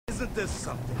Isn't this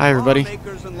something? Hi everybody,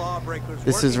 Lawmakers and lawbreakers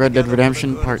this is working Red Dead together for the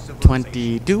Redemption good Part of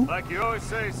civilization. 22. Like you always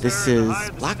say, This sir, the is higher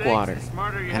the Blackwater, stakes, the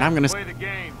smarter you and have I'm to gonna play the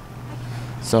game.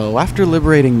 So after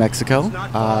liberating Mexico, It's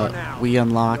not far now. we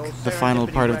unlock No the final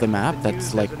serendipity part of the records map. been That's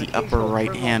used like as the an upper occasional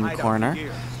right-hand criminal hideout corner. for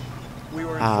years. We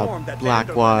were informed that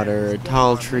Blackwater, Vanderlyn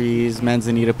Tall is going Trees, on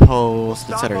Manzanita Post,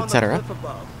 Stop etc., on the etc. cliff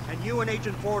above, and you and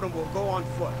Agent Fordham will go on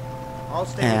foot. I'll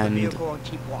stay And in the vehicle and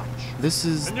keep watch. This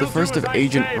is And the you'll do first as of I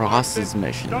Agent say, Ross's Marston.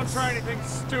 missions. Don't try anything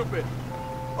stupid.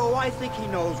 Oh, I think he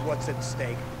knows what's at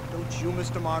stake. Don't you,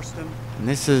 Mr. Marston? And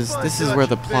this is where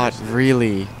the plot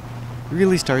really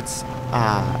starts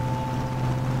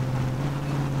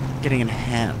getting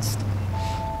enhanced.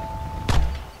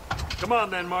 Come on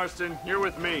then, Marston. You're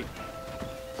with me.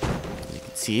 You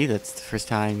can see that's the first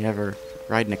time you ever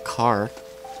ride in a car.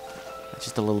 That's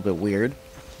just a little bit weird.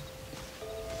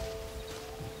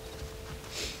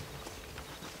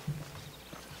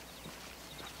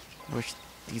 I wish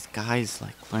these guys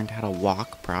learned how to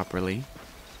walk properly.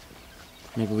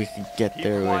 Maybe we could get Keep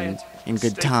there quiet. in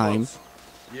good Stay time. close.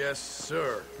 Yes,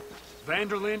 sir.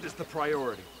 Vanderlyn is the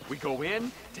priority. We go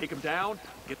in, take him down,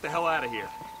 get the hell out of here.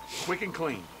 Quick and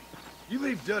clean. You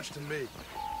leave Dutch to me.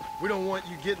 We don't want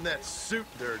you getting that suit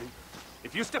dirty.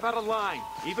 If you step out of line,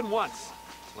 even once,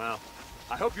 well,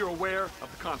 I hope you're aware of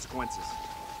the consequences.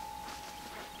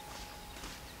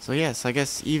 So yes, I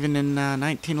guess even in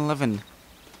 1911,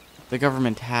 the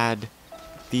government had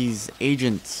these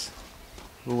agents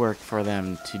who worked for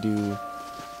them to do,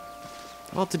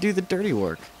 well, to do the dirty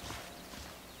work.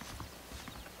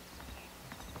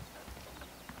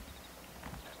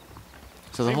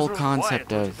 So the Seems whole real concept quiet,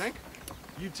 don't you of think?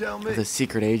 You tell me. the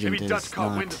secret agent Maybe Dutch is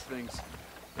caught wind not of things.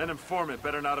 That informant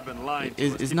better not have been lying to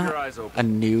us. is Keep not your eyes a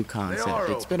open. new are concept.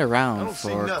 It's open. been I around don't see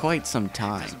for nothing. quite some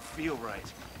time. Doesn't feel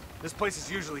right. This place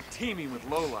is usually teeming with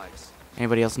lowlifes.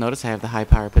 Anybody else notice I have the high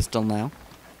power pistol now?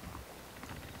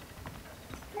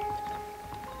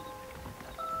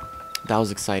 That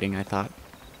was exciting, I thought,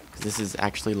 because this is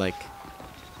actually like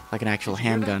an actual Did you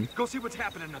hear that? handgun. Go see what's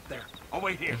happening up there. I'll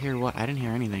wait I here. hear what? I didn't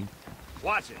hear anything.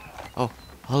 Watch it. Oh,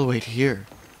 I'll wait here.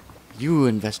 You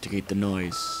investigate the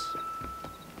noise.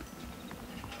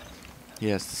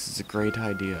 Yes, this is a great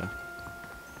idea.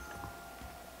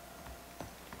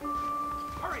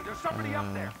 Hurry, there's somebody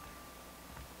up there.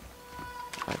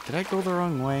 Did I go the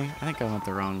wrong way? I think I went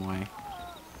the wrong way.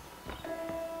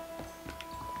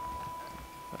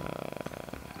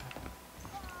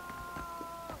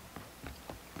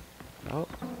 Oh,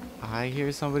 I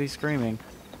hear somebody screaming.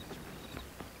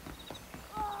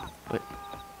 What?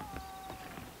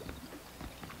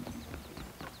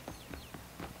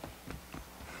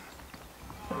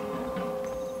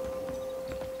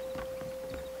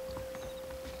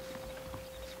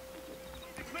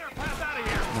 Clear a path out of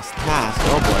here. Must pass.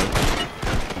 Oh boy.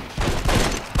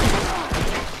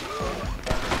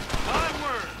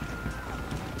 Onward.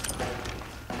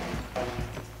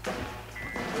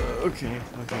 Okay,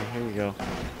 here we go.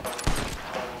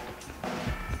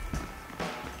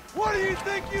 What do you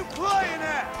think you playing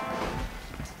at?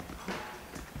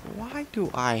 Why do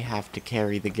I have to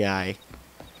carry the guy?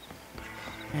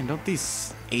 Man, don't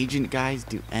these agent guys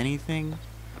do anything?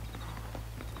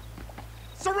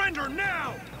 Surrender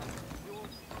now!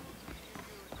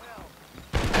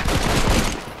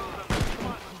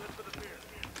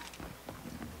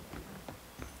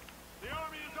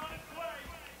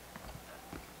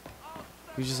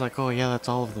 He's just like, oh yeah, that's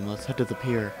all of them. Let's head to the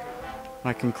pier. And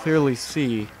I can clearly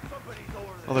see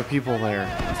other people there.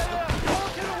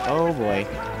 Oh boy.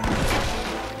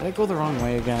 Did I go the wrong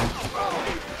way again? I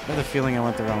have the feeling I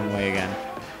went the wrong way again.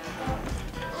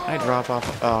 I drop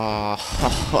off.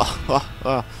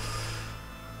 Oh.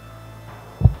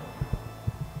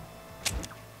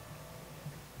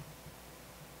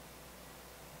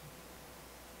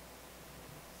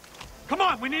 Come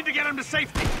on, we need to get him to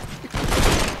safety.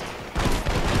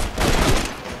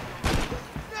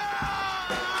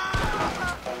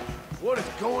 What is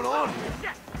going on here?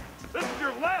 Yes! This is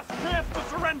your last chance to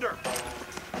surrender.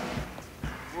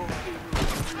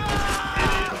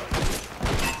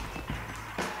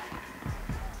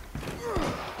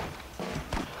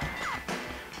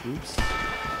 Oops.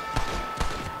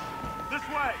 This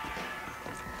way.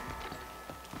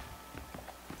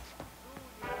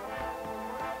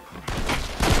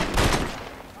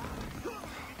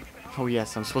 Oh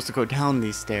yes, I'm supposed to go down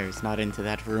these stairs, not into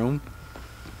that room.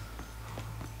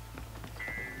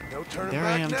 No turning There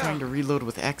I back am now. trying to reload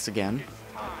with X again.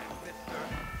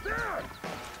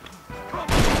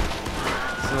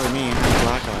 Silly me, having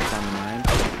blackouts on the mind.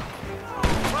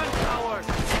 Run, coward.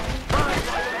 Run.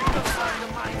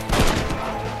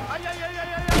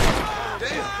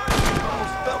 Damn.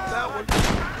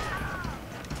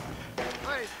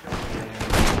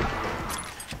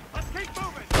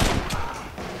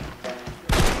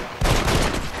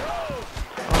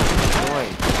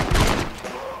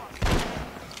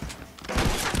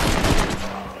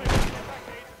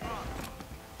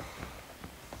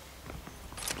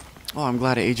 Oh, I'm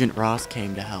glad Agent Ross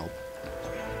came to help.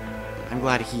 I'm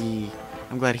glad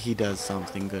he does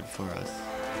something good for us.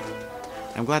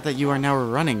 I'm glad that you are now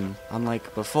running,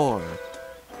 unlike before,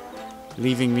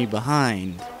 leaving me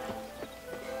behind.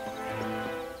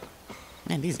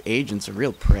 Man, these agents are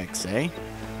real pricks, eh?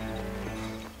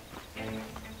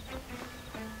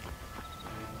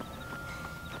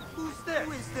 Who's this?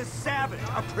 Who is this savage?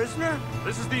 A prisoner?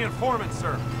 This is the informant,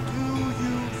 sir. Do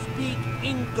you speak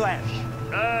English?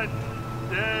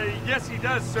 Yes he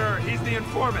does, sir. He's the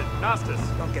informant, Nostos.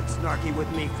 Don't get snarky with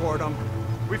me, Fordham.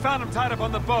 We found him tied up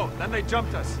on the boat, then they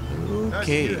jumped us. Nice of you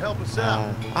Okay, to help us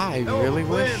out. I Hell of a really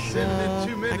plan wish sending in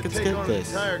 2 men I to could take skip on this.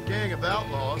 an entire gang of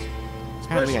outlaws.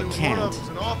 Apparently I Especially when one can't. of them's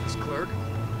an office clerk.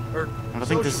 Or I don't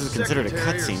think this social is considered a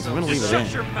secretary or cutscene, so I'm gonna something. leave Just it shut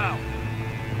in. your mouth.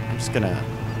 I'm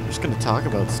just gonna talk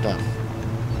about stuff.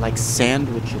 Like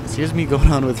sandwiches. Here's me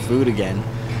going on with food again.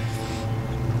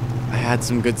 I had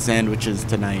some good sandwiches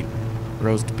tonight.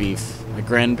 Roast beef. My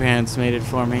grandparents made it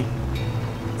for me.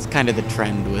 It's kind of the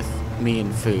trend with me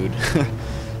and food.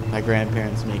 My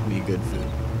grandparents make me good food.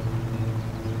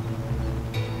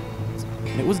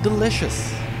 And it was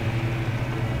delicious.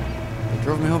 They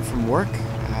drove me home from work,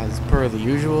 as per the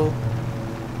usual.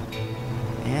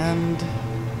 And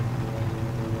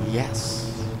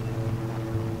yes.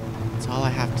 That's all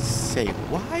I have to say.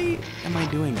 Why am I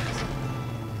doing this?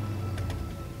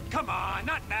 Come on,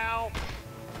 not now.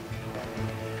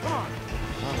 Come on.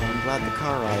 Oh, I'm glad the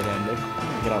car ride ended. I'm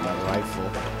gonna get out my rifle.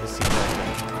 This seems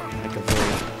like a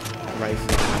very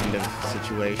rifle kind of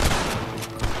situation.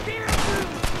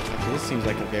 Actually, this seems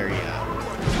like a very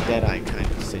Deadeye kind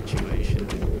of situation.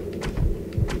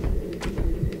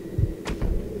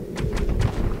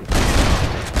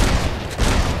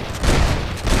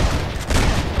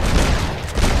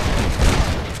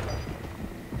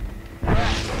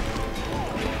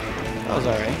 That was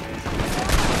alright.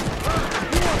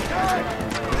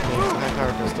 High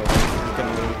power pistol. It's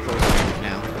getting a little close range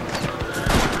now.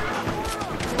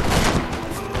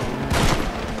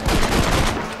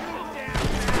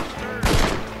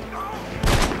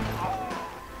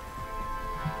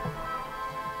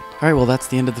 Alright, well that's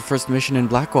the end of the first mission in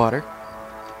Blackwater.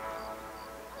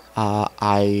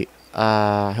 I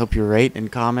hope you rate and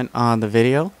comment on the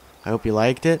video. I hope you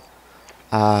liked it.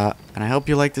 And I hope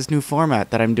you like this new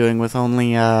format that I'm doing with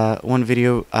only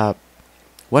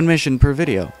one mission per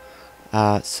video.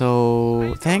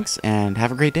 So thanks and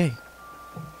have a great day.